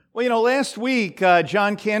Well, last week,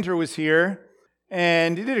 John Cantor was here,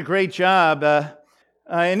 and he did a great job.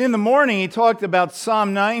 And in the morning, he talked about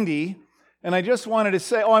Psalm 90, and I just wanted to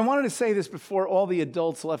say, I wanted to say this before all the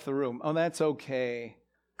adults left the room. Oh, that's okay.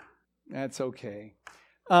 That's okay.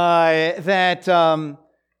 We went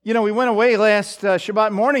away last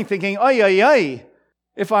Shabbat morning thinking,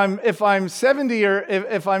 if I'm 70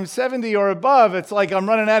 or above, it's like I'm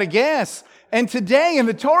running out of gas. And today in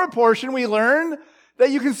the Torah portion, we learn that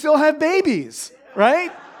you can still have babies,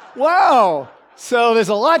 right? Wow. So there's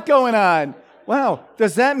a lot going on. Wow.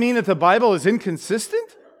 Does that mean that the Bible is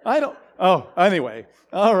inconsistent? Anyway.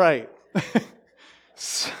 All right.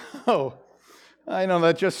 So, I know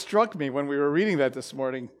that just struck me when we were reading that this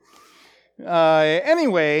morning.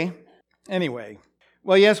 Anyway.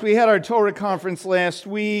 Well, yes, we had our Torah conference last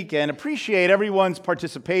week and appreciate everyone's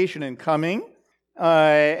participation in coming.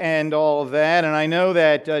 And all of that. And I know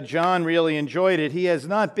that John really enjoyed it. He has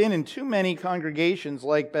not been in too many congregations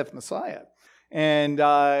like Beth Messiah. And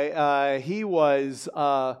he was,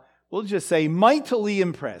 we'll just say, mightily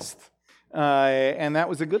impressed. And that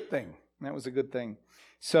was a good thing.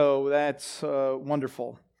 So that's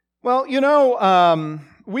wonderful. Well,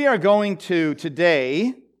 we are going to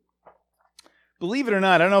today, believe it or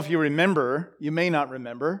not, I don't know if you remember, you may not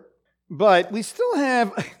remember, but we still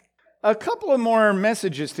have a couple of more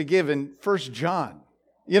messages to give in 1 John.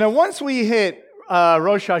 Once we hit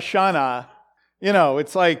Rosh Hashanah,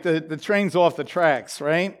 it's like the train's off the tracks,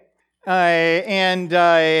 right? And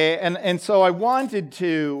so I wanted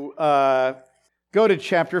to go to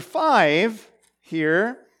chapter 5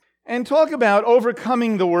 here and talk about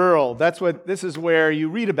overcoming the world. This is where you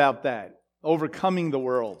read about that, overcoming the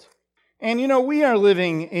world. And we are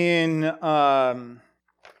living in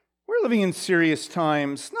serious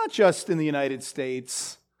times, not just in the United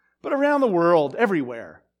States, but around the world,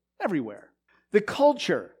 everywhere. The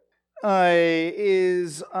culture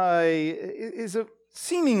is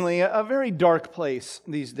seemingly a very dark place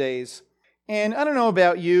these days. And I don't know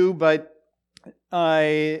about you, but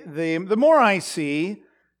the more I see,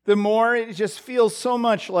 the more it just feels so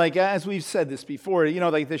much like, as we've said this before,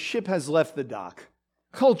 like the ship has left the dock,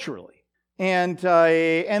 culturally. And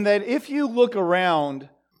that if you look around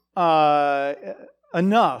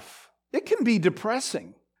enough, it can be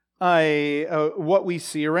depressing, what we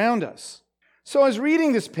see around us. So I was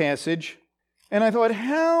reading this passage, and I thought,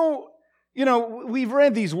 we've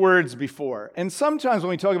read these words before, and sometimes when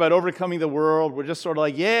we talk about overcoming the world, we're just sort of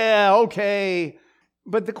like, yeah, okay.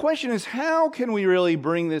 But the question is, how can we really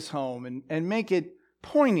bring this home and make it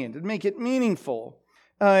poignant and make it meaningful?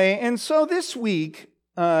 And so this week,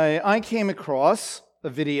 I came across a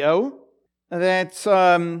video that's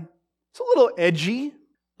it's a little edgy.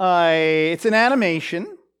 It's an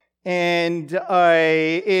animation, and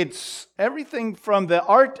it's everything from the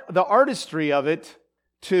artistry of it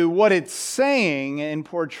to what it's saying and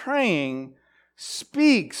portraying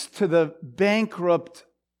speaks to the bankrupt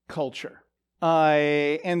culture.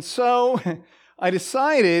 And so I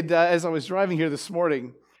decided, as I was driving here this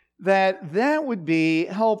morning, that would be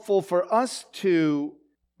helpful for us to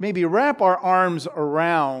maybe wrap our arms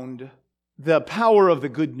around the power of the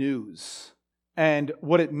good news and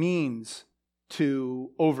what it means to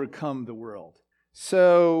overcome the world.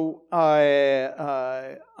 So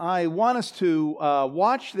I want us to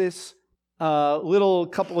watch this little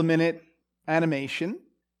couple of minute animation,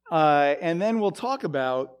 and then we'll talk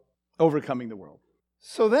about overcoming the world.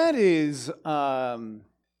 So that is,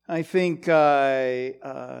 I think,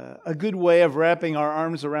 a good way of wrapping our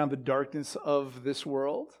arms around the darkness of this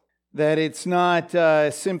world. That it's not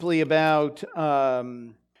simply about,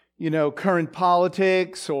 current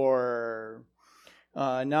politics or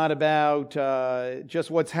not about just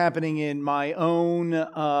what's happening in my own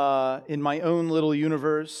little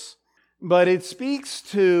universe, but it speaks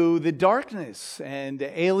to the darkness and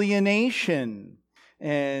alienation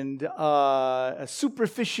and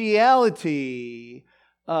superficiality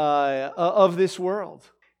of this world.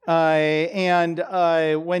 And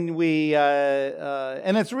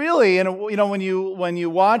it's really, when you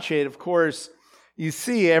watch it, of course, you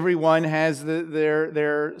see everyone has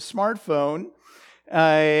their smartphone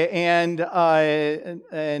and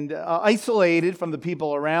isolated from the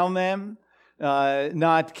people around them,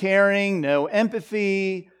 not caring, no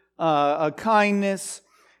empathy, kindness,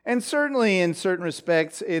 and certainly in certain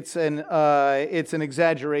respects it's an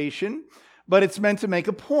exaggeration, but it's meant to make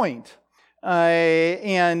a point.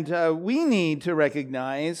 And we need to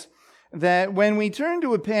recognize that when we turn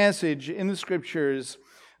to a passage in the Scriptures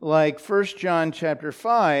like 1 John chapter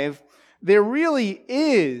 5, there really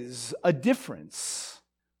is a difference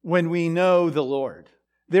when we know the Lord.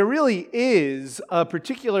 there really is a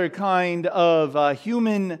particular kind of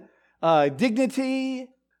human dignity,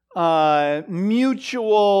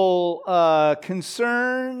 mutual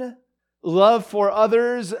concern, love for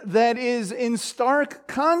others that is in stark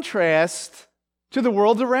contrast to the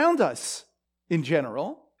world around us in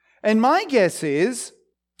general. And my guess is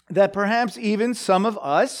that perhaps even some of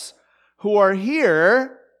us who are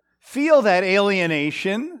here feel that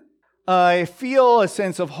alienation, feel a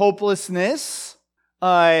sense of hopelessness,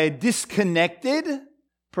 disconnected,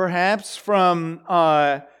 perhaps from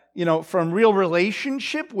real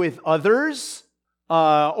relationship with others,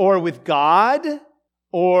 or with God,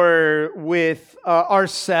 or with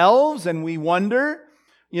ourselves, and we wonder,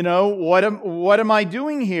 what am I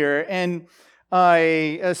doing here? And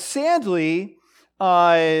sadly,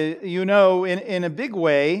 in a big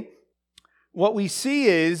way, what we see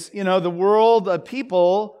is, the world of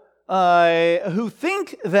people who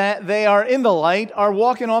think that they are in the light are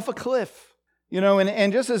walking off a cliff.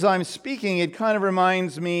 And just as I'm speaking, it kind of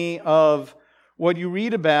reminds me of what you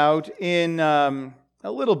read about in a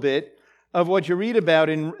little bit of what you read about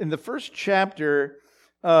in the first chapter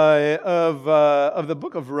of the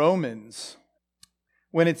book of Romans,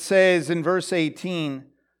 when it says in verse 18,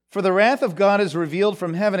 "For the wrath of God is revealed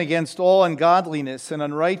from heaven against all ungodliness and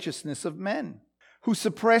unrighteousness of men, who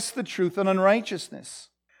suppress the truth and unrighteousness,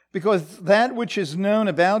 because that which is known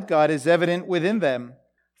about God is evident within them,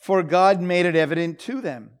 for God made it evident to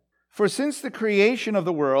them. For since the creation of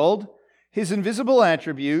the world, His invisible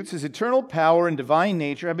attributes, His eternal power and divine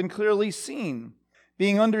nature have been clearly seen,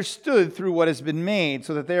 being understood through what has been made,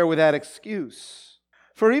 so that they are without excuse.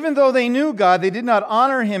 For even though they knew God, they did not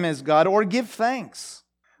honor Him as God or give thanks,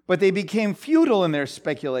 but they became futile in their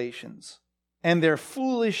speculations, and their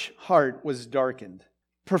foolish heart was darkened.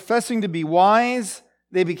 Professing to be wise,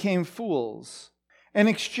 they became fools, and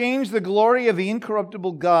exchanged the glory of the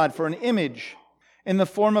incorruptible God for an image in the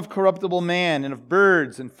form of corruptible man, and of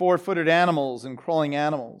birds, and four-footed animals, and crawling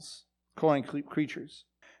creatures.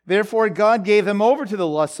 Therefore God gave them over to the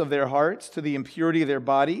lusts of their hearts, to the impurity of their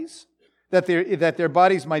bodies, that their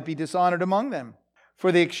bodies might be dishonored among them.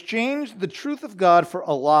 For they exchanged the truth of God for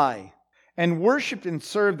a lie, and worshipped and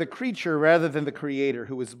served the creature rather than the Creator,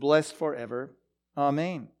 who is blessed forever.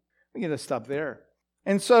 Amen." We're going to stop there.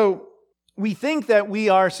 And so we think that we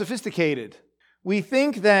are sophisticated. We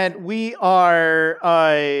think that we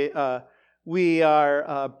have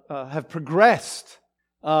progressed,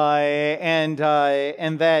 and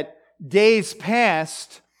that days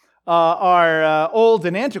past are old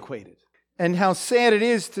and antiquated. And how sad it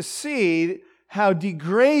is to see how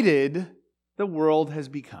degraded the world has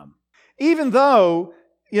become. Even though,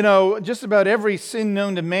 just about every sin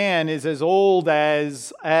known to man is as old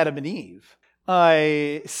as Adam and Eve,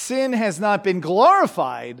 sin has not been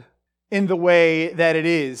glorified in the way that it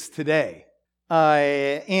is today.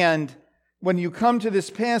 And when you come to this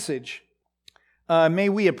passage, may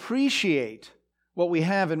we appreciate what we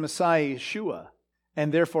have in Messiah Yeshua,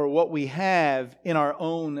 and therefore what we have in our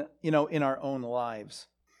own, in our own lives.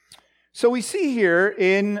 So we see here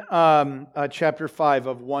in chapter 5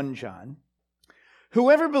 of 1 John,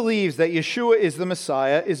 "Whoever believes that Yeshua is the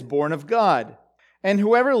Messiah is born of God, and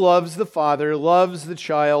whoever loves the Father loves the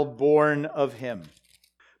child born of Him.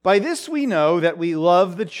 By this we know that we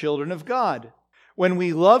love the children of God, when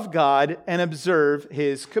we love God and observe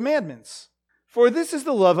His commandments. For this is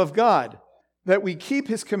the love of God, that we keep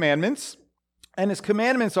His commandments, and His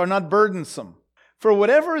commandments are not burdensome. For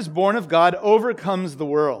whatever is born of God overcomes the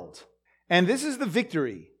world. And this is the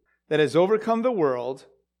victory that has overcome the world,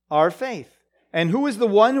 our faith. And who is the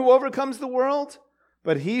one who overcomes the world?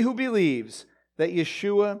 But he who believes that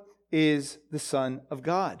Yeshua is the Son of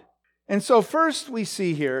God." And so first we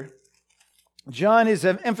see here, John is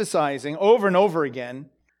emphasizing over and over again,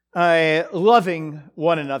 loving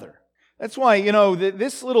one another. That's why,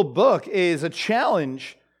 this little book is a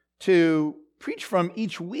challenge to preach from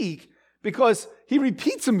each week, because he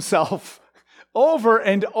repeats himself over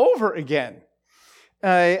and over again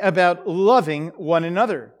about loving one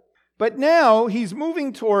another. But now he's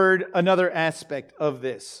moving toward another aspect of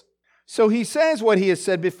this. So he says what he has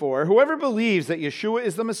said before: whoever believes that Yeshua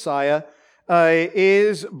is the Messiah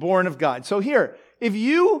is born of God. So here, if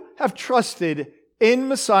you have trusted in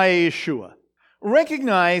Messiah Yeshua,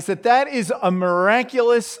 recognize that that is a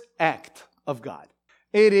miraculous act of God.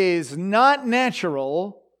 It is not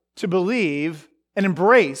natural to believe and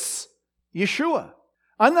embrace Yeshua.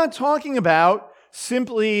 I'm not talking about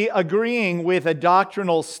simply agreeing with a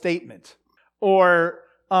doctrinal statement, or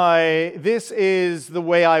this is the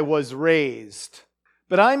way I was raised.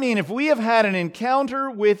 But I mean, if we have had an encounter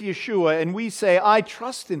with Yeshua and we say, I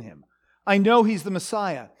trust in Him, I know he's the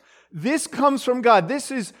Messiah. This comes from God.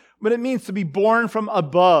 This is what it means to be born from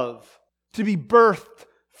above, to be birthed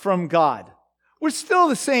from God. We're still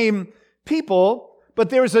the same people, but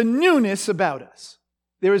there is a newness about us.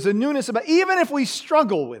 There is a newness about, even if we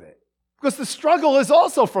struggle with it, because the struggle is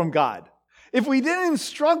also from God. If we didn't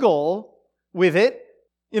struggle with it,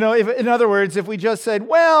 if, in other words, if we just said,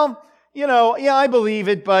 well, yeah, I believe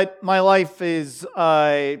it, but my life is,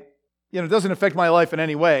 doesn't affect my life in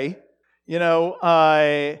any way.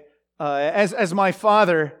 As my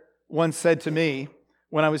father once said to me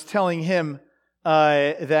when I was telling him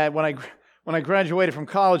that when I graduated from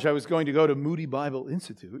college, I was going to go to Moody Bible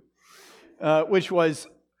Institute, which was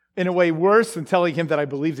in a way worse than telling him that I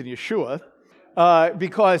believed in Yeshua,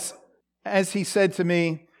 because as he said to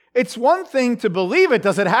me, it's one thing to believe it.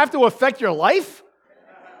 Does it have to affect your life?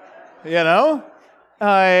 Of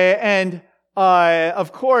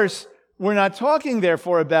course, we're not talking,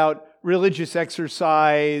 therefore, about religious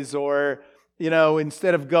exercise or,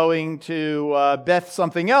 instead of going to Beth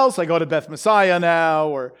something else, I go to Beth Messiah now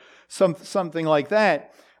or something like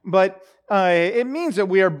that. But it means that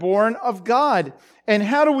we are born of God. And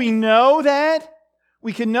how do we know that?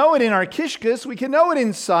 We can know it in our kishkas. We can know it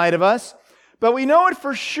inside of us. But we know it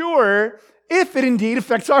for sure if it indeed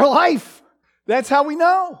affects our life. That's how we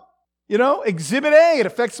know. Exhibit A, it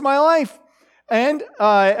affects my life. And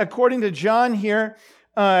according to John here,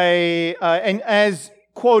 and as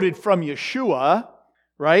quoted from Yeshua,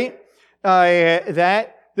 right,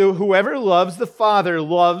 that whoever loves the Father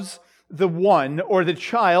loves the one or the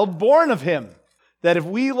child born of him. That if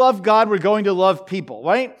we love God, we're going to love people,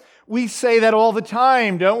 right? We say that all the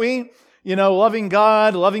time, don't we? Loving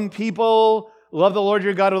God, loving people, love the Lord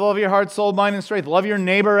your God with all of your heart, soul, mind, and strength. Love your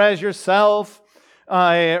neighbor as yourself,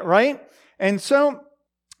 right? And so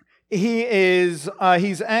he's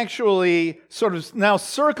actually sort of now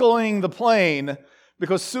circling the plane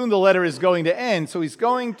because soon the letter is going to end. So he's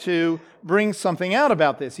going to bring something out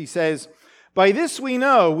about this. He says, by this we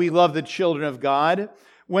know we love the children of God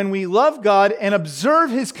when we love God and observe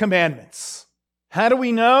his commandments. How do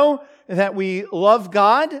we know that we love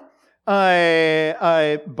God? In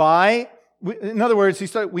other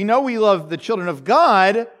words, we know we love the children of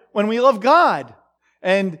God when we love God.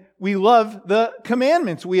 And we love the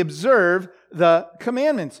commandments. We observe the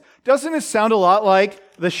commandments. Doesn't it sound a lot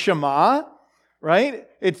like the Shema? Right?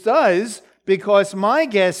 It does, because my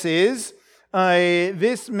guess is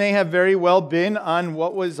this may have very well been on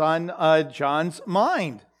what was on John's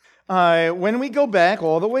mind. When we go back,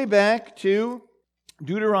 all the way back to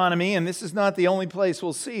Deuteronomy, and this is not the only place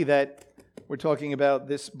we'll see that we're talking about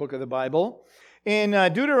this book of the Bible. In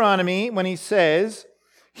Deuteronomy, when he says,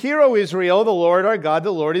 hear, O Israel, the Lord our God, the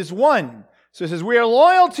Lord is one. So it says, we are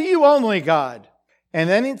loyal to you only, God. And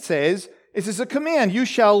then it says, this is a command, you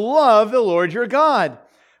shall love the Lord your God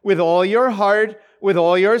with all your heart, with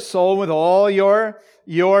all your soul, with all your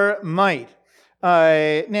might.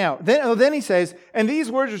 Then he says, and these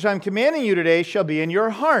words which I'm commanding you today shall be in your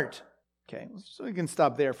heart. Okay, so we can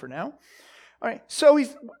stop there for now. All right, so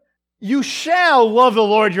you shall love the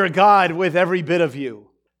Lord your God with every bit of you.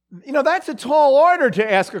 That's a tall order to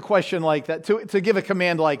ask a question like that, to give a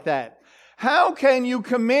command like that. How can you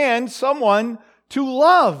command someone to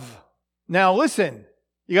love? Now listen,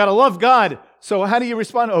 you got to love God. So how do you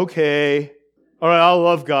respond? Okay, all right, I'll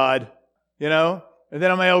love God. And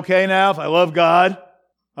then am I okay now if I love God?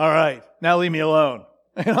 All right, now leave me alone.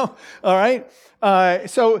 All right.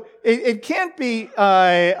 So it can't be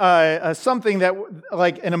something that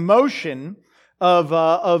like an emotion of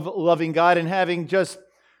loving God and having just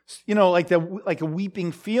like a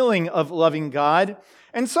weeping feeling of loving God.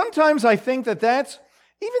 And sometimes I think that's,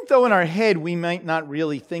 even though in our head we might not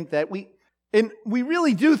really think that, we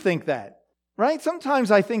really do think that, right?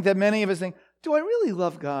 Sometimes I think that many of us think, do I really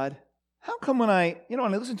love God? How come when I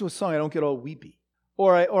listen to a song, I don't get all weepy,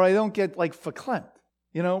 or I don't get like verklempt,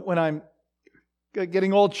 when I'm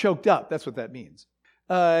getting all choked up? That's what that means.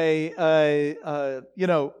 When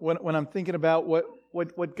I'm thinking about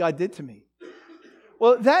what God did to me.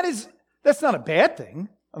 Well, that's not a bad thing.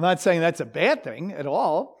 I'm not saying that's a bad thing at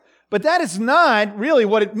all, but that is not really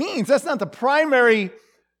what it means. That's not the primary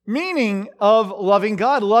meaning of loving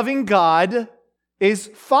God. Loving God is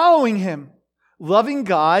following him. Loving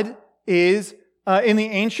God is, in the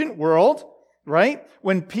ancient world, right,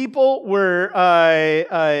 when people were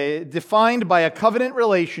defined by a covenant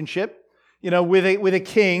relationship, with a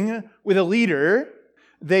king, with a leader,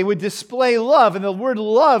 they would display love, and the word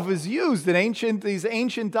love was used in these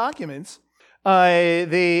ancient documents.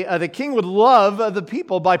 The king would love the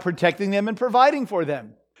people by protecting them and providing for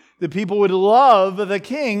them. The people would love the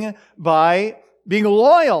king by being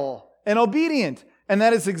loyal and obedient. And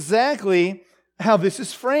that is exactly how this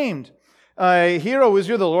is framed. Hear, O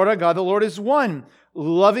Israel, the Lord our God, the Lord is one.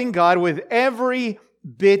 Loving God with every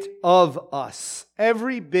bit of us,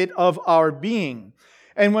 every bit of our being.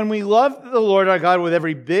 And when we love the Lord our God with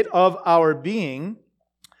every bit of our being,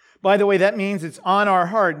 by the way, that means it's on our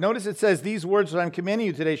heart. Notice it says, these words that I'm commanding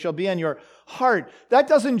you today shall be on your heart. That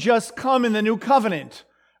doesn't just come in the new covenant,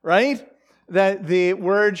 right? That the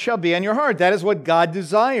word shall be on your heart. That is what God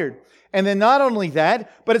desired. And then not only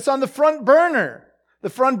that, but it's on the front burner. The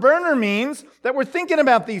front burner means that we're thinking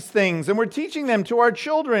about these things and we're teaching them to our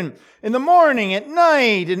children in the morning, at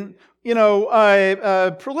night, and,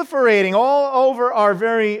 proliferating all over our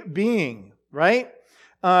very being, right?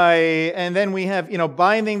 And then we have,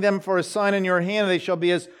 binding them for a sign in your hand, they shall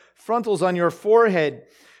be as frontals on your forehead.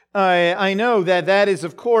 I know that is,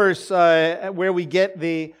 of course, where we get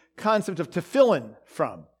the concept of tefillin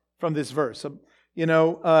from this verse.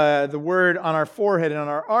 The word on our forehead and on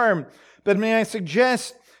our arm. But may I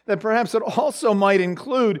suggest that perhaps it also might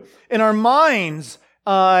include in our minds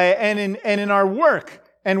and in our work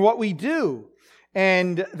and what we do.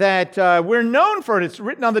 And that we're known for it. It's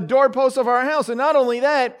written on the doorposts of our house. And not only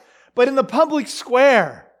that, but in the public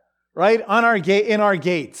square, right? In our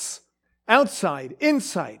gates, outside,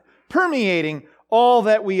 inside, permeating all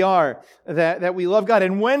that we are, that we love God.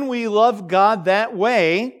 And when we love God that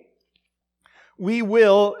way, it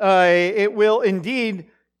will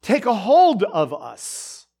indeed take a hold of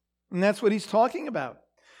us. And that's what he's talking about.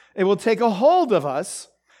 It will take a hold of us,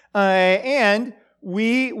 and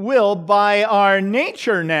we will, by our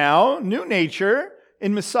nature now, new nature,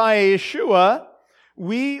 in Messiah Yeshua,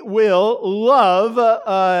 we will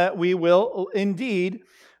indeed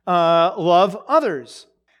love others.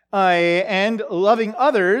 And loving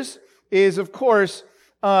others is, of course,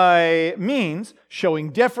 means showing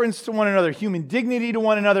deference to one another, human dignity to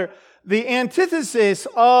one another, the antithesis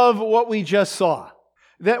of what we just saw.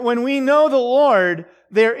 That when we know the Lord,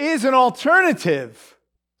 there is an alternative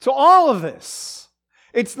to all of this.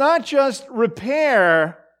 It's not just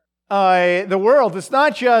repair the world. It's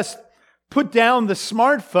not just put down the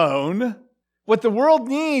smartphone. What the world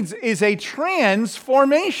needs is a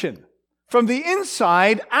transformation from the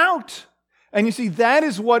inside out. And you see, that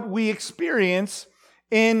is what we experience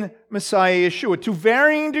in Messiah Yeshua, to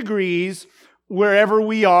varying degrees, wherever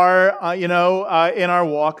we are, in our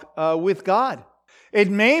walk with God. It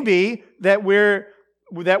may be that we're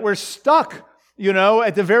stuck,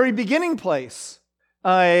 at the very beginning place.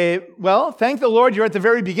 Well, thank the Lord you're at the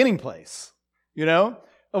very beginning place.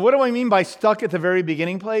 What do I mean by stuck at the very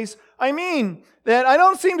beginning place? I mean that I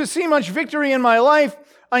don't seem to see much victory in my life.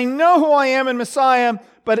 I know who I am in Messiah,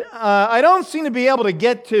 but I don't seem to be able to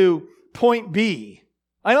get to point B.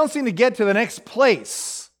 I don't seem to get to the next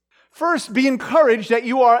place. First, be encouraged that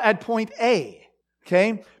you are at point A,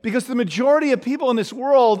 okay? Because the majority of people in this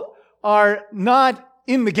world are not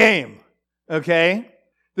in the game, okay?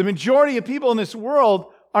 The majority of people in this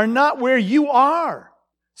world are not where you are.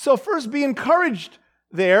 So first, be encouraged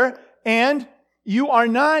there, and you are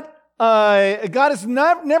not, God is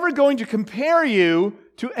never going to compare you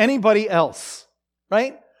to anybody else,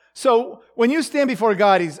 right? So when you stand before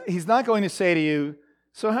God, He's not going to say to you,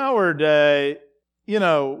 so Howard,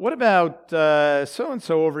 what about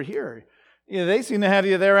so-and-so over here? They seem to have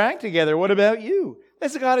their act together. What about you?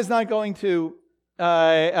 God is not going to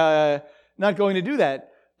do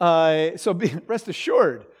that. So rest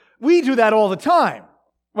assured, we do that all the time.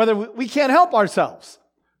 Whether we can't help ourselves.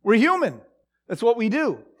 We're human. That's what we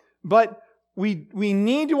do. But we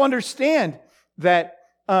need to understand that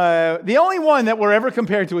the only one that we're ever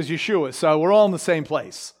compared to is Yeshua. So we're all in the same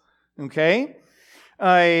place. Okay?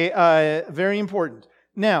 Very important.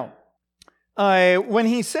 Now, when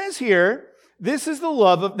he says here, this is the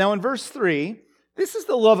love of, now in verse 3, this is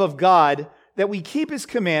the love of God, that we keep His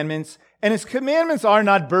commandments, and His commandments are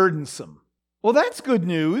not burdensome. Well, that's good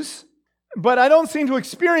news, but I don't seem to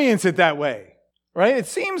experience it that way, right? It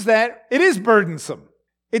seems that it is burdensome.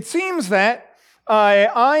 It seems that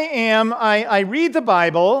I read the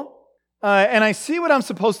Bible, and I see what I'm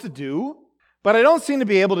supposed to do, but I don't seem to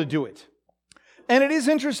be able to do it. And it is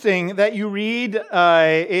interesting that you read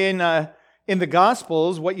in the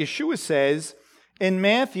Gospels what Yeshua says in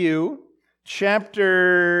Matthew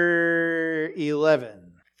chapter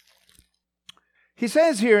 11. He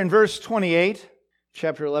says here in verse 28,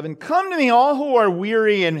 chapter 11, "Come to me, all who are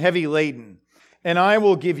weary and heavy laden, and I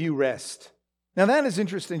will give you rest." Now that is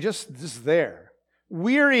interesting, just there.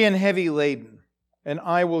 Weary and heavy laden, and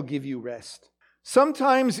I will give you rest.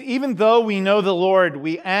 Sometimes, even though we know the Lord,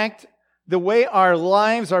 we act the way our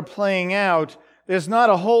lives are playing out. There's not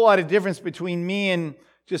a whole lot of difference between me and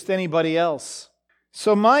just anybody else.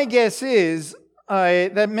 So my guess is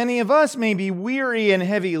that many of us may be weary and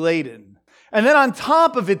heavy laden. And then on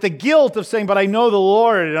top of it, the guilt of saying, but I know the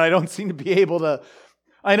Lord, and I don't seem to be able to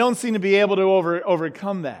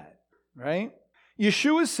overcome that, right?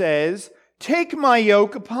 Yeshua says, take my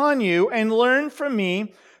yoke upon you and learn from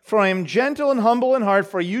me, for I am gentle and humble in heart,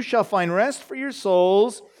 for you shall find rest for your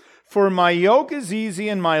souls. For my yoke is easy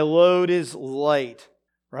and my load is light,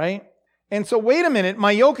 right? And so wait a minute,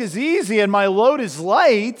 my yoke is easy and my load is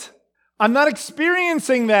light. I'm not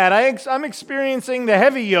experiencing that. I'm experiencing the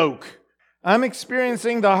heavy yoke. I'm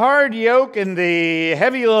experiencing the hard yoke and the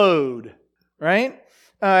heavy load, right?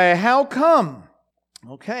 How come?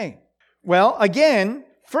 Okay. Well, again,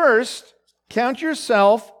 first, count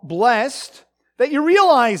yourself blessed that you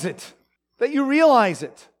realize it.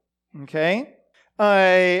 Okay?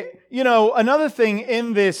 Another thing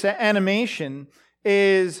in this animation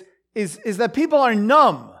is that people are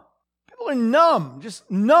numb. People are numb, just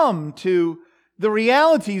numb to the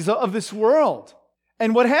realities of this world.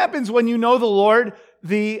 And what happens when you know the Lord,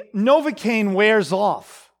 the Novocaine wears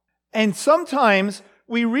off. And sometimes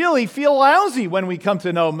we really feel lousy when we come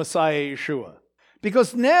to know Messiah Yeshua.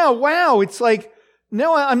 Because now, wow, it's like,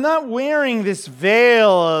 no, I'm not wearing this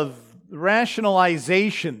veil of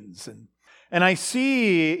rationalizations. And I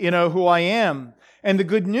see, who I am. And the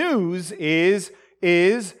good news is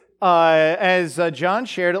as John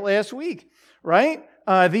shared it last week, right?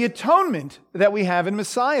 The atonement that we have in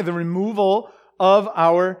Messiah, the removal of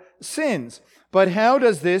our sins. But how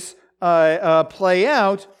does this play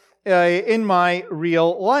out in my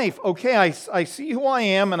real life? Okay, I see who I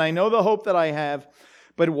am and I know the hope that I have,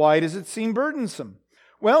 but why does it seem burdensome?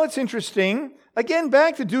 Well, it's interesting. Again,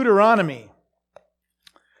 back to Deuteronomy.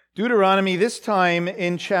 Deuteronomy, this time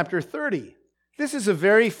in chapter 30.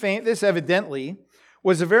 This evidently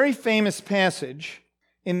was a very famous passage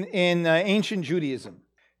in ancient Judaism.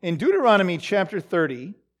 In Deuteronomy chapter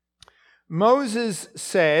 30, Moses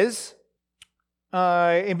says,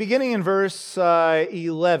 beginning in verse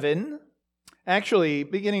 11, actually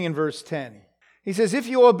beginning in verse 10, he says, if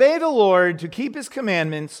you obey the Lord to keep his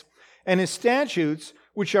commandments and his statutes,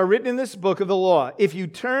 which are written in this book of the law, if you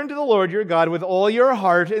turn to the Lord your God with all your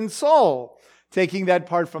heart and soul, taking that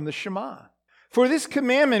part from the Shema. For this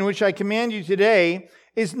commandment which I command you today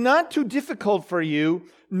is not too difficult for you,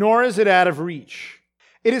 nor is it out of reach.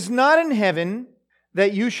 It is not in heaven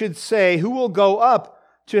that you should say, who will go up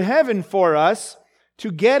to heaven for us,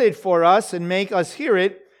 to get it for us and make us hear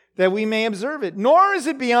it, that we may observe it. Nor is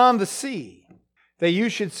it beyond the sea, that you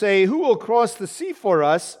should say, who will cross the sea for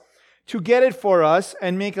us, to get it for us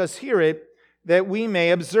and make us hear it, that we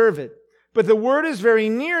may observe it. But the word is very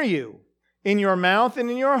near you, in your mouth and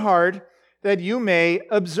in your heart, that you may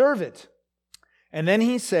observe it. And then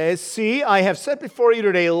he says, see, I have set before you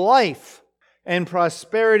today life and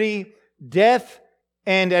prosperity, death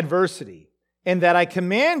and adversity, and that I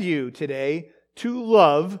command you today to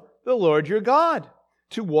love the Lord your God,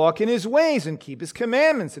 to walk in his ways and keep his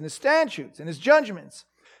commandments and his statutes and his judgments,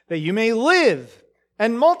 that you may live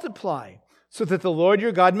and multiply, so that the Lord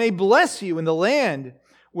your God may bless you in the land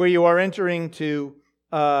where you are entering to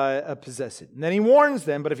possess it. And then he warns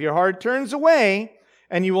them, but if your heart turns away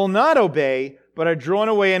and you will not obey, but are drawn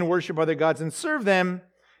away and worship other gods and serve them,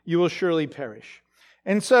 you will surely perish.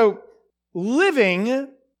 And so living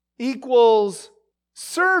equals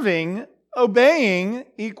serving, obeying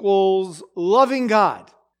equals loving God.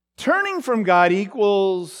 Turning from God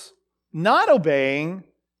equals not obeying,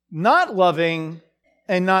 not loving,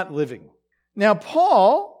 and not living. Now,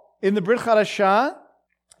 Paul, in the Brit Hadashah,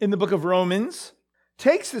 in the book of Romans,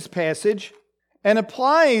 takes this passage and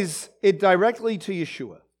applies it directly to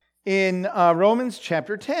Yeshua in Romans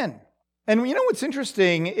chapter 10. And you know what's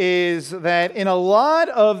interesting is that in a lot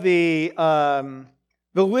of the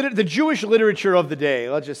Jewish literature of the day,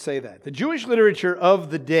 let's just say that, the Jewish literature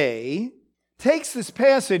of the day takes this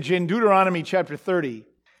passage in Deuteronomy chapter 30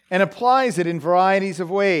 and applies it in varieties of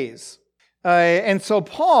ways. And so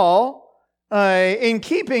Paul, in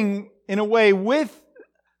keeping, in a way, with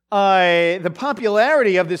the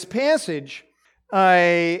popularity of this passage,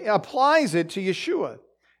 applies it to Yeshua.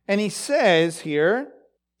 And he says here,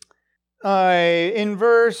 in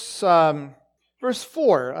verse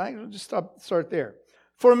 4, I'll just start there.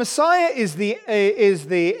 For Messiah is the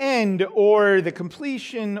end, or the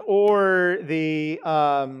completion, or the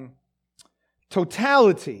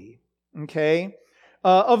totality, okay,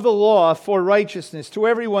 of the law for righteousness to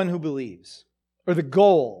everyone who believes, or the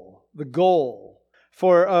goal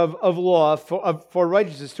of law for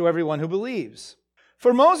righteousness to everyone who believes.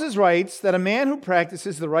 For Moses writes that a man who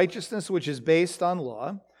practices the righteousness which is based on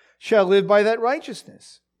law shall live by that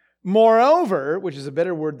righteousness. Moreover, which is a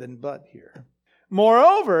better word than but here,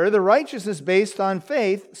 moreover, the righteousness based on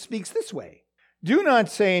faith speaks this way. Do not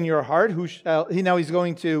say in your heart, who shall, now he's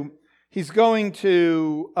going to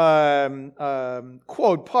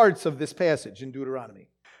quote parts of this passage in Deuteronomy.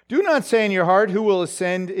 Do not say in your heart, who will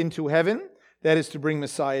ascend into heaven, that is to bring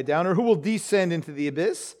Messiah down, or who will descend into the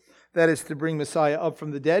abyss, that is to bring Messiah up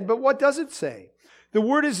from the dead. But what does it say? The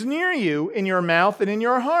word is near you, in your mouth and in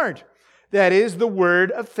your heart. That is the word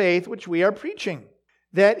of faith which we are preaching.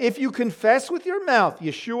 That if you confess with your mouth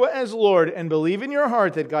Yeshua as Lord and believe in your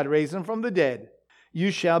heart that God raised him from the dead, you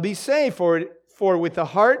shall be saved. For with the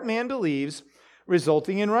heart man believes,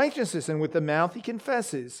 resulting in righteousness, and with the mouth he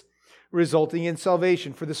confesses, resulting in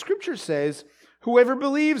salvation. For the scripture says, whoever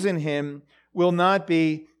believes in him will not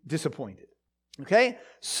be disappointed. Okay?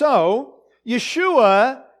 So,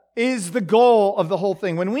 Yeshua is the goal of the whole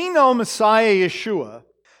thing. When we know Messiah Yeshua,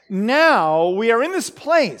 now we are in this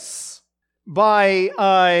place by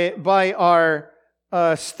our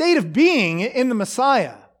state of being in the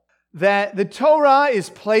Messiah, that the Torah is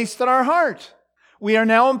placed in our heart. We are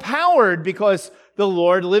now empowered because the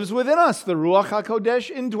Lord lives within us. The Ruach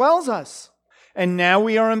HaKodesh indwells us. And now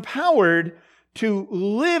we are empowered to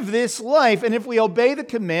live this life. And if we obey the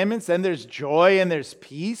commandments, then there's joy and there's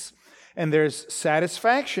peace and there's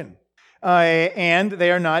satisfaction. And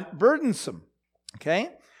they are not burdensome. Okay?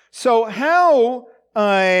 So how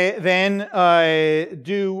then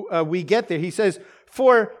do we get there? He says,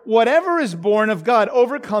 for whatever is born of God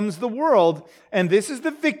overcomes the world. And this is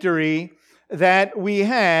the victory that we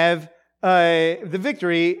have, the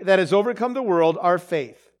victory that has overcome the world, our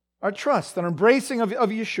faith, our trust, and embracing of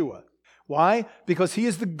Yeshua. Why? Because he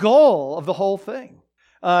is the goal of the whole thing.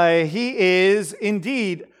 He is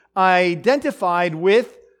indeed identified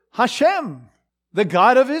with Hashem, the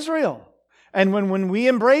God of Israel. And when we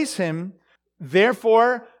embrace him,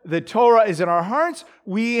 therefore, the Torah is in our hearts.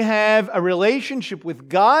 We have a relationship with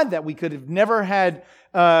God that we could have never had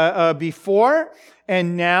before.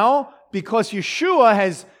 And now, because Yeshua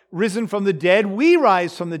has risen from the dead, we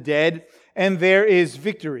rise from the dead, and there is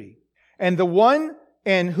victory. And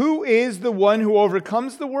who is the one who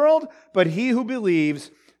overcomes the world? But he who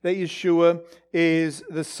believes that Yeshua is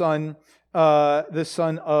the Son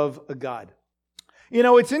of God. You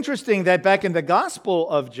know, it's interesting that back in the Gospel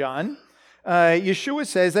of John, Yeshua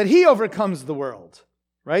says that he overcomes the world,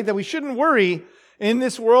 right? That we shouldn't worry. In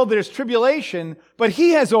this world there's tribulation, but he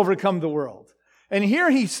has overcome the world. And here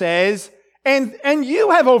he says, and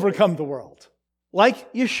you have overcome the world.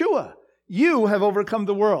 Like Yeshua, you have overcome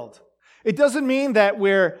the world. It doesn't mean that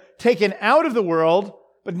we're taken out of the world,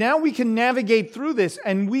 but now we can navigate through this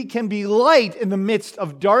and we can be light in the midst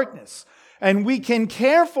of darkness. And we can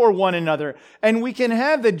care for one another. And we can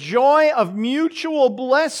have the joy of mutual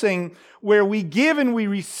blessing where we give and we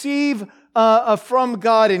receive from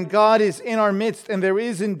God, and God is in our midst. And there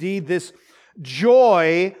is indeed this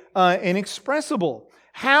joy inexpressible.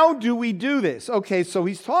 How do we do this? Okay, so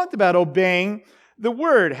he's talked about obeying the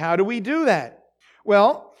word. How do we do that?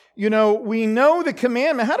 Well, you know, we know the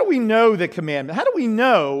commandment. How do we know the commandment? How do we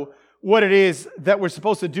know what it is that we're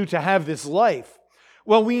supposed to do to have this life?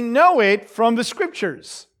 Well, we know it from the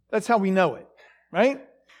scriptures. That's how we know it, right?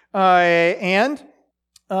 And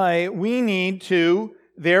we need to,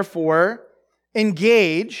 therefore,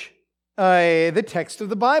 engage the text of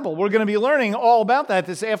the Bible. We're going to be learning all about that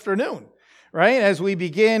this afternoon, right? As we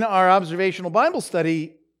begin our observational Bible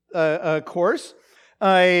study course,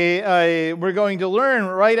 we're going to learn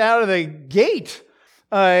right out of the gate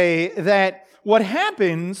that what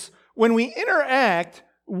happens when we interact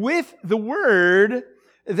with the Word,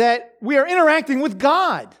 that we are interacting with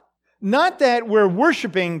God. Not that we're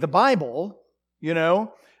worshiping the Bible,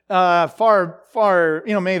 far,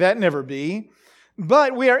 may that never be.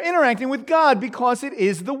 But we are interacting with God because it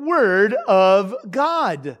is the Word of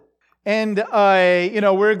God. And,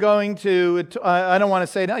 we're going to, I don't want to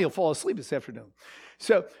say now, you'll fall asleep this afternoon.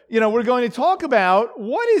 So, we're going to talk about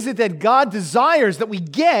what is it that God desires that we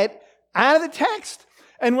get out of the text.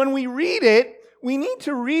 And when we read it, we need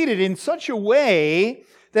to read it in such a way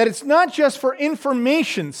that it's not just for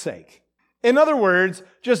information's sake. In other words,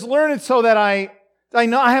 just learn it so that I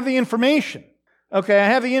know I have the information. Okay, I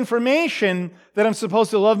have the information that I'm supposed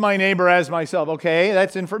to love my neighbor as myself. Okay,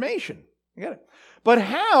 that's information. You get it? But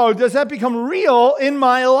how does that become real in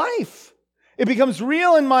my life? It becomes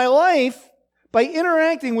real in my life by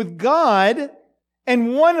interacting with God,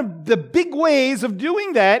 and one of the big ways of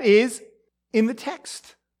doing that is in the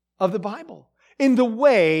text of the Bible, in the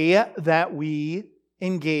way that we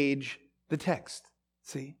engage the text.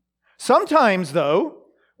 See? Sometimes, though,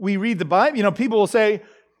 we read the Bible, people will say,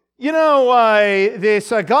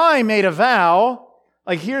 this guy made a vow.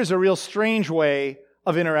 Like, here's a real strange way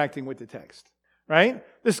of interacting with the text, right?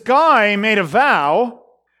 This guy made a vow,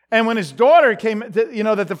 and when his daughter came,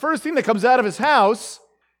 that the first thing that comes out of his house,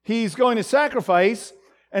 he's going to sacrifice,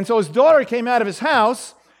 and so his daughter came out of his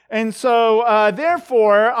house, and so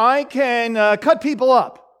therefore I can cut people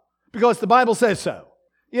up because the Bible says so.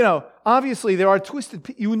 Obviously there are twisted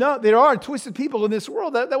people in this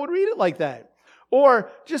world that would read it like that. Or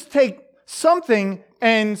just take something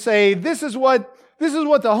and say, this is what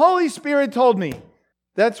the Holy Spirit told me.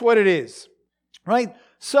 That's what it is. Right?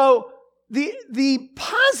 So the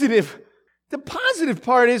positive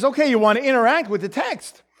part is, okay, you want to interact with the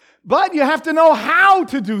text, but you have to know how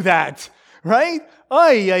to do that. Right?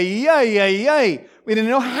 We didn't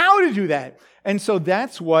know how to do that. And so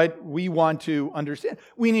that's what we want to understand.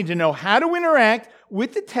 We need to know how to interact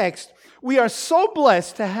with the text. We are so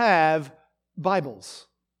blessed to have Bibles,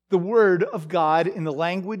 the Word of God in the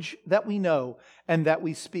language that we know and that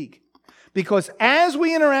we speak. Because as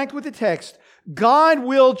we interact with the text, God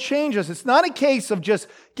will change us. It's not a case of just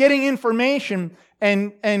getting information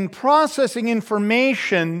and processing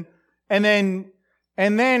information and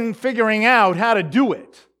then figuring out how to do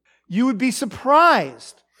it. You would be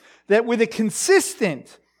surprised that with a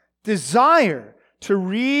consistent desire to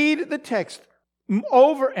read the text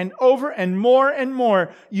over and over and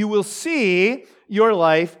more, you will see your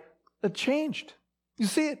life changed. You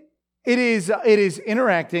see it. It is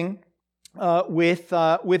interacting with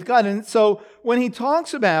God. And so when he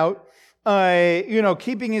talks about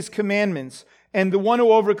keeping his commandments, and the one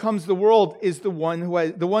who overcomes the world is the one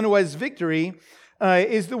who has victory,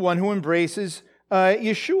 is the one who embraces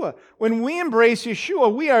Yeshua. When we embrace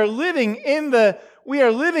Yeshua, we are living in the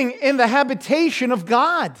habitation of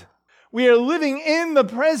God. We are living in the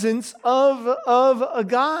presence of a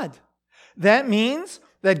God. That means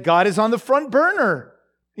that God is on the front burner,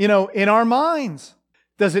 in our minds.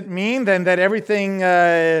 Does it mean then that everything's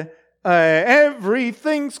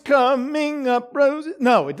coming up roses?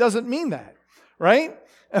 No, it doesn't mean that, right?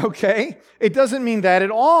 Okay? It doesn't mean that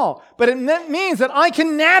at all. But it means that I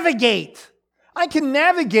can navigate. I can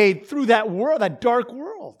navigate through that world, that dark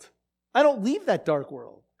world. I don't leave that dark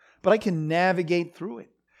world, but I can navigate through it.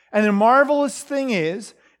 And the marvelous thing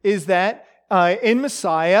is that in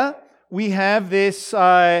Messiah, we have this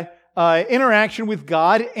interaction with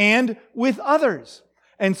God and with others.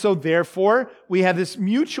 And so therefore, we have this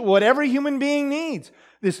mutual, what every human being needs,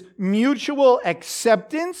 this mutual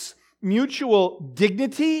acceptance, mutual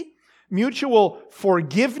dignity, mutual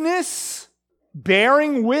forgiveness,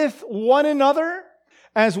 bearing with one another.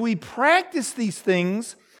 As we practice these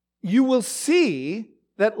things, you will see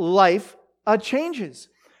that life changes.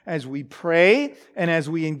 As we pray and as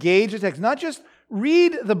we engage the text, not just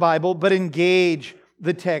read the Bible, but engage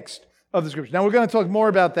the text of the Scriptures. Now, we're going to talk more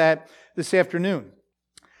about that this afternoon.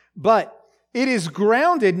 But it is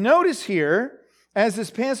grounded, notice here, as this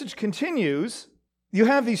passage continues, you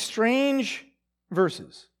have these strange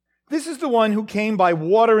verses. This is the one who came by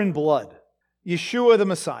water and blood, Yeshua the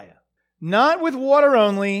Messiah. Not with water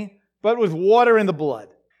only, but with water and the blood.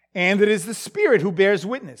 And it is the Spirit who bears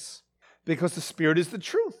witness, because the Spirit is the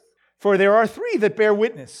truth. For there are three that bear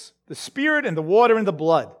witness, the Spirit and the water and the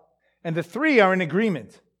blood. And the three are in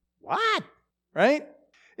agreement. What? Right?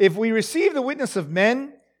 If we receive the witness of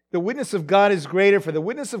men, the witness of God is greater, for the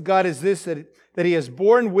witness of God is this, that he has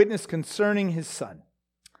borne witness concerning his Son.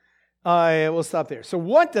 We'll stop there. So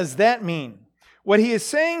what does that mean? What he is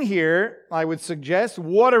saying here, I would suggest,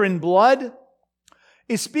 water and blood,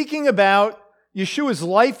 is speaking about Yeshua's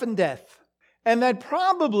life and death. And that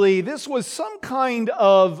probably this was some kind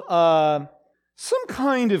of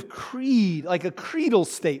creed, like a creedal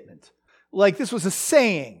statement. Like this was a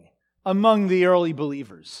saying among the early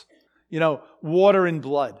believers. Water and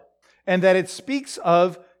blood. And that it speaks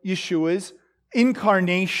of Yeshua's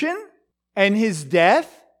incarnation and his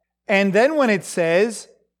death. And then when it says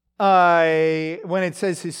his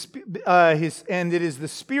and it is the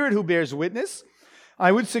Spirit who bears witness,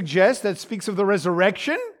 I would suggest that speaks of the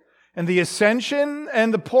resurrection and the ascension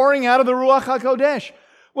and the pouring out of the Ruach HaKodesh.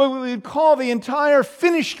 What we would call the entire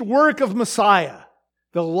finished work of Messiah.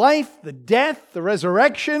 The life, the death, the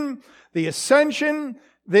resurrection, the ascension,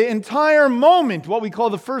 the entire moment, what we call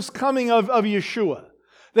the first coming of Yeshua.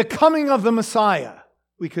 The coming of the Messiah,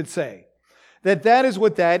 we could say. That is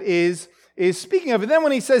what that is speaking of. And then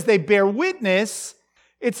when he says they bear witness,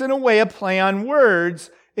 it's in a way a play on words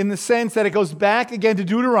in the sense that it goes back again to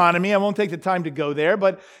Deuteronomy. I won't take the time to go there,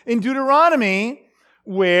 but in Deuteronomy,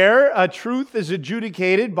 where a truth is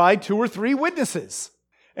adjudicated by 2 or 3 witnesses.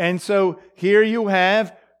 And so here you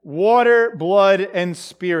have water, blood, and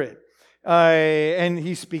Spirit. And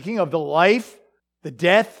he's speaking of the life, the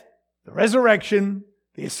death, the resurrection,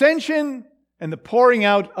 the ascension, and the pouring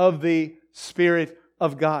out of the Spirit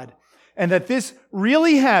of God. And that this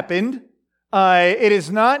really happened. It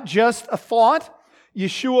is not just a thought.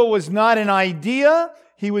 Yeshua was not an idea.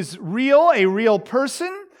 He was real, a real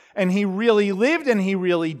person. And he really lived, and he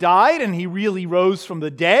really died, and he really rose from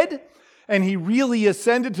the dead. And he really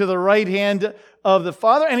ascended to the right hand of the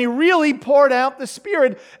Father. And he really poured out the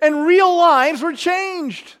Spirit. And real lives were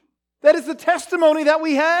changed. That is the testimony that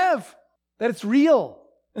we have. That it's real.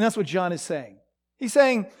 And that's what John is saying. He's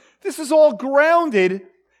saying, this is all grounded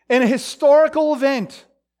in a historical event.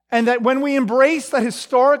 And that when we embrace that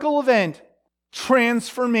historical event,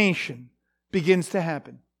 transformation begins to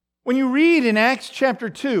happen. When you read in Acts chapter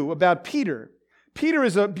 2 about Peter, Peter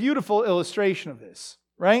is a beautiful illustration of this,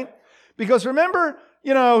 right? Because remember,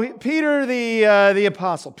 Peter the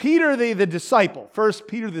apostle, Peter the disciple, first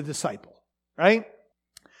Peter the disciple, right?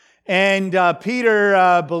 And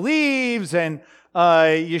Peter believes, and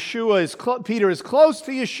Peter is close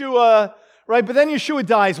to Yeshua, right? But then Yeshua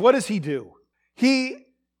dies. What does he do? He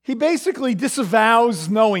basically disavows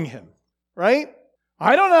knowing him, right?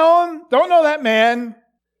 I don't know him, don't know that man,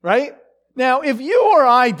 right? Now, if you or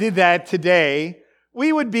I did that today,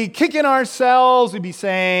 we would be kicking ourselves. We'd be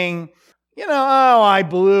saying, oh, I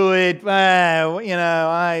blew it. Who am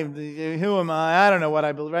I? I don't know what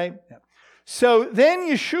I blew, right? Yeah. So then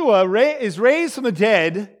Yeshua is raised from the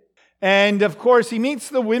dead, and of course he meets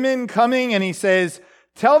the women coming, and he says,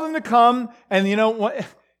 tell them to come, and you know what?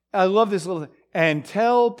 I love this little thing. And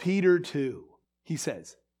tell Peter too, he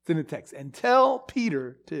says. It's in the text. And tell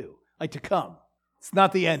Peter too, like to come. It's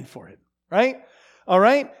not the end for him, right? All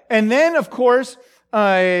right? And then, of course,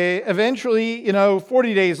 eventually,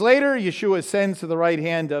 40 days later, Yeshua ascends to the right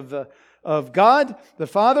hand of God, the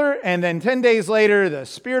Father, and then 10 days later, the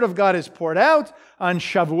Spirit of God is poured out on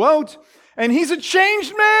Shavuot, and he's a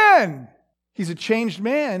changed man. He's a changed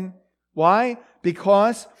man. Why?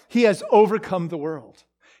 Because he has overcome the world.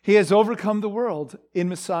 He has overcome the world in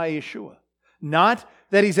Messiah Yeshua. Not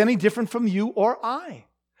that he's any different from you or I.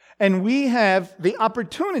 And we have the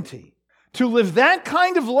opportunity to live that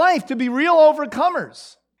kind of life, to be real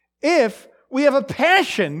overcomers, if we have a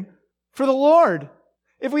passion for the Lord,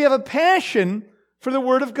 if we have a passion for the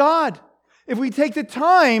Word of God. If we take the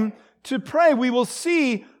time to pray, we will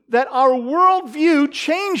see that our worldview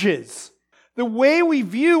changes. The way we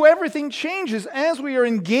view everything changes as we are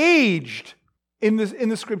engaged in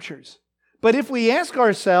the Scriptures. But if we ask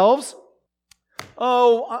ourselves,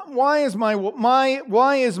 why is my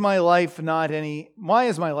life not any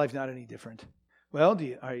different? Well,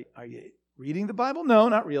 are you reading the Bible? No,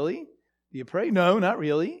 not really. Do you pray? No, not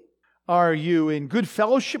really. Are you in good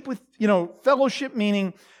fellowship with, fellowship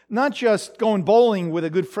meaning not just going bowling with a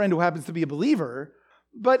good friend who happens to be a believer,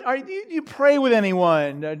 but do you pray with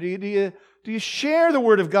anyone? Do you share the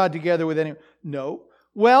Word of God together with anyone? No.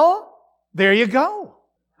 Well, there you go.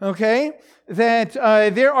 Okay? That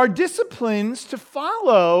there are disciplines to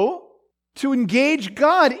follow to engage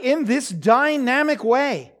God in this dynamic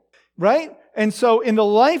way, right? And so in the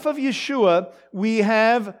life of Yeshua, we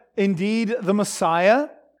have indeed the Messiah,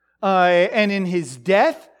 and in his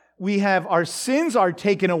death, we have our sins are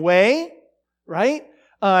taken away, right?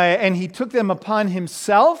 And he took them upon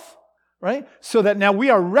himself, right? So that now we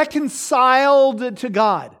are reconciled to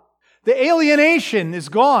God. The alienation is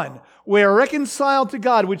gone. We are reconciled to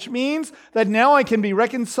God, which means that now I can be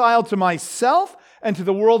reconciled to myself and to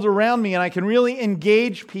the world around me, and I can really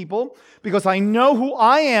engage people because I know who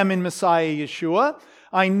I am in Messiah Yeshua.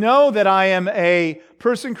 I know that I am a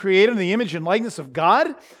person created in the image and likeness of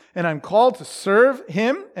God, and I'm called to serve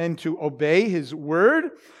Him and to obey His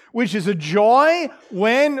word, which is a joy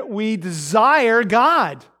when we desire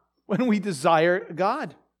God. When we desire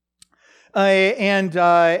God.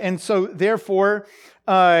 And so therefore,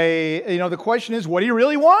 the question is, what do you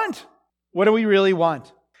really want? What do we really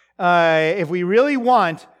want? If we really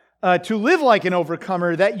want to live like an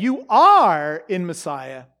overcomer that you are in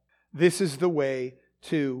Messiah, this is the way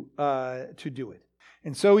to do it.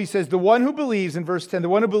 And so he says, the one who believes, in verse 10, the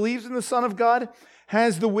one who believes in the Son of God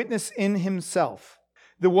has the witness in himself.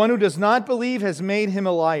 The one who does not believe has made him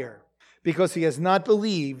a liar, because he has not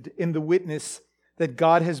believed in the witness that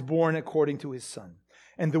God has borne according to his Son.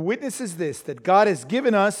 And the witness is this, that God has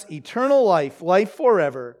given us eternal life, life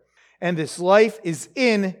forever, and this life is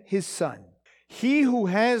in his Son. He who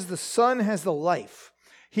has the Son has the life.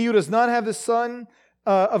 He who does not have the Son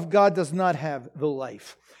of God does not have the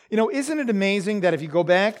life. Isn't it amazing that if you go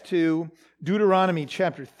back to Deuteronomy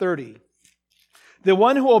chapter 30, the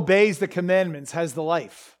one who obeys the commandments has the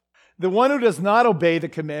life. The one who does not obey the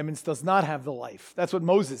commandments does not have the life. That's what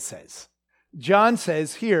Moses says. John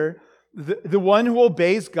says here, the one who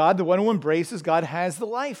obeys God, the one who embraces God has the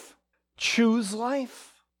life. Choose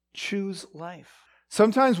life. Choose life.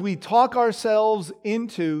 Sometimes we talk ourselves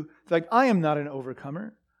into, like, I am not an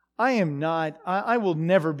overcomer. I will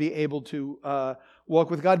never be able to walk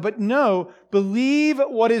with God. But no, believe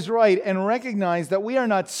what is right and recognize that we are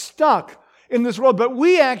not stuck in this world, but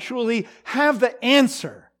we actually have the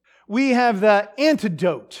answer. We have the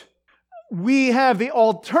antidote. We have the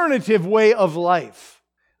alternative way of life.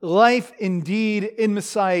 Life indeed in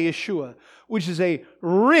Messiah Yeshua, which is a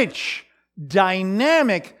rich,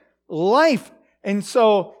 dynamic life. And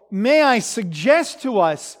so may I suggest to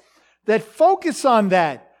us that focus on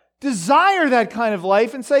that, desire that kind of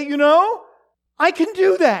life and say, I can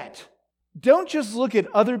do that. Don't just look at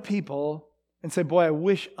other people and say, boy, I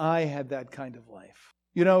wish I had that kind of life.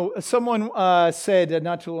 Someone said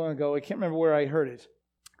not too long ago, I can't remember where I heard it,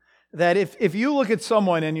 that if you look at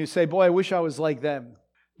someone and you say, boy, I wish I was like them,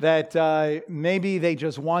 that maybe they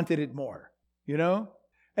just wanted it more,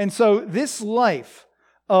 And so this life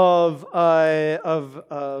of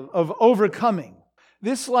overcoming,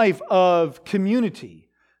 this life of community,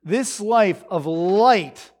 this life of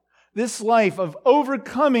light, this life of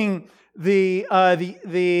overcoming not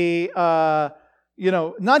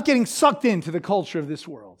getting sucked into the culture of this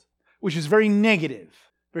world, which is very negative,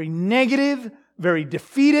 very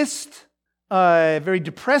defeatist, very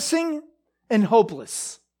depressing and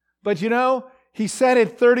hopeless. But he said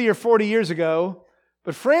it 30 or 40 years ago,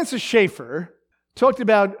 but Francis Schaeffer talked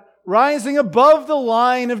about rising above the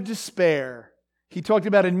line of despair. He talked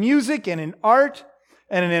about in music and in art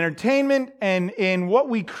and in entertainment and in what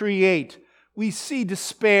we create. We see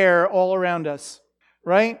despair all around us,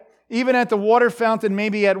 right? Even at the water fountain,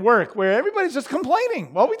 maybe at work, where everybody's just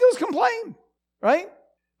complaining. All we do is complain, right?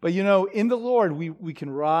 But in the Lord, we can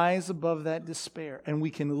rise above that despair and we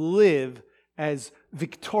can live as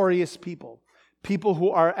victorious people. People who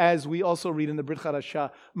are, as we also read in the Brit Chadashah,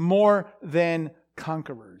 more than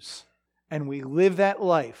conquerors. And we live that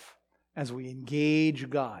life as we engage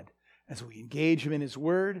God, as we engage Him in His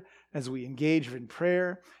Word, as we engage Him in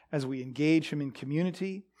prayer, as we engage Him in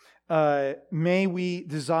community. May we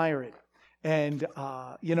desire it. And,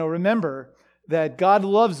 remember that God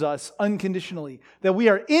loves us unconditionally, that we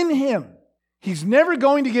are in Him. He's never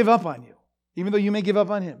going to give up on you, even though you may give up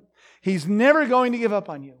on Him. He's never going to give up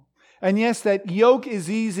on you. And yes, that yoke is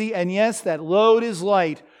easy, and yes, that load is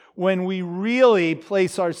light when we really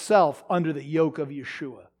place ourselves under the yoke of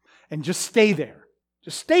Yeshua. And just stay there.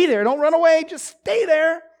 Just stay there. Don't run away. Just stay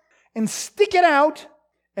there and stick it out,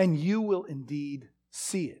 and you will indeed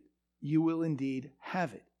see it. You will indeed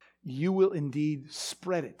have it. You will indeed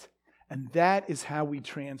spread it. And that is how we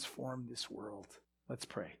transform this world. Let's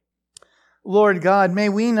pray. Lord God, may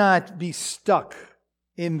we not be stuck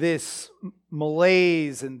in this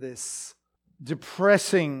malaise and this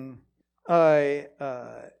depressing,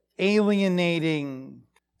 alienating,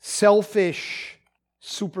 selfish,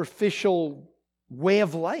 superficial way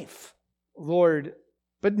of life, Lord.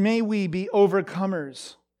 But may we be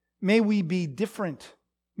overcomers. May we be different.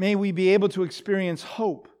 May we be able to experience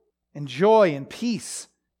hope and joy and peace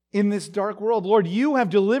in this dark world. Lord, you have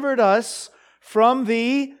delivered us from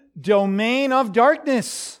the domain of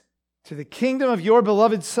darkness to the kingdom of your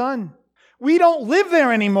beloved Son. We don't live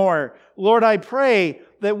there anymore. Lord, I pray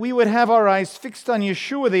that we would have our eyes fixed on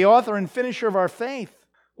Yeshua, the author and finisher of our faith.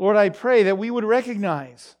 Lord, I pray that we would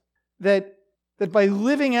recognize that by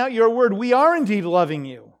living out your word, we are indeed loving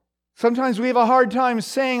you. Sometimes we have a hard time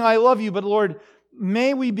saying, I love you, but Lord,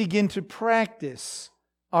 may we begin to practice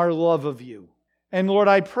our love of you. And Lord,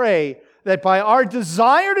 I pray that by our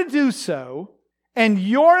desire to do so and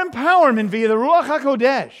your empowerment via the Ruach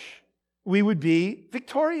HaKodesh, we would be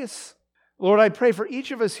victorious. Lord, I pray for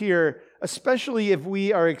each of us here, especially if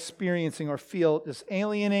we are experiencing or feel just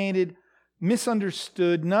alienated,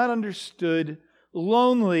 misunderstood, not understood,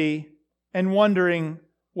 lonely, and wondering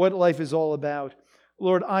what life is all about.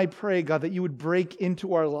 Lord, I pray, God, that you would break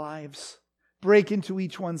into our lives, break into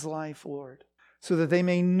each one's life, Lord, so that they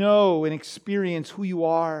may know and experience who you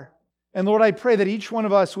are. And Lord, I pray that each one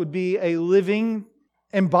of us would be a living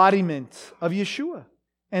embodiment of Yeshua,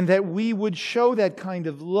 and that we would show that kind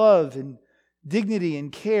of love and dignity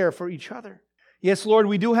and care for each other. Yes, Lord,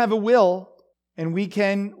 we do have a will, and we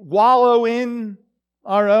can wallow in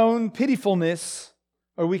our own pitifulness,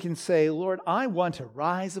 or we can say, Lord, I want to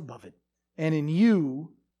rise above it. And in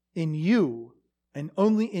you, and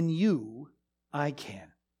only in you, I can.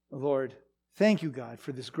 Lord, thank you, God,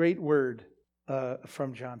 for this great word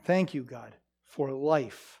from John. Thank you, God, for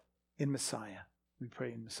life in Messiah. We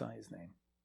pray in Messiah's name.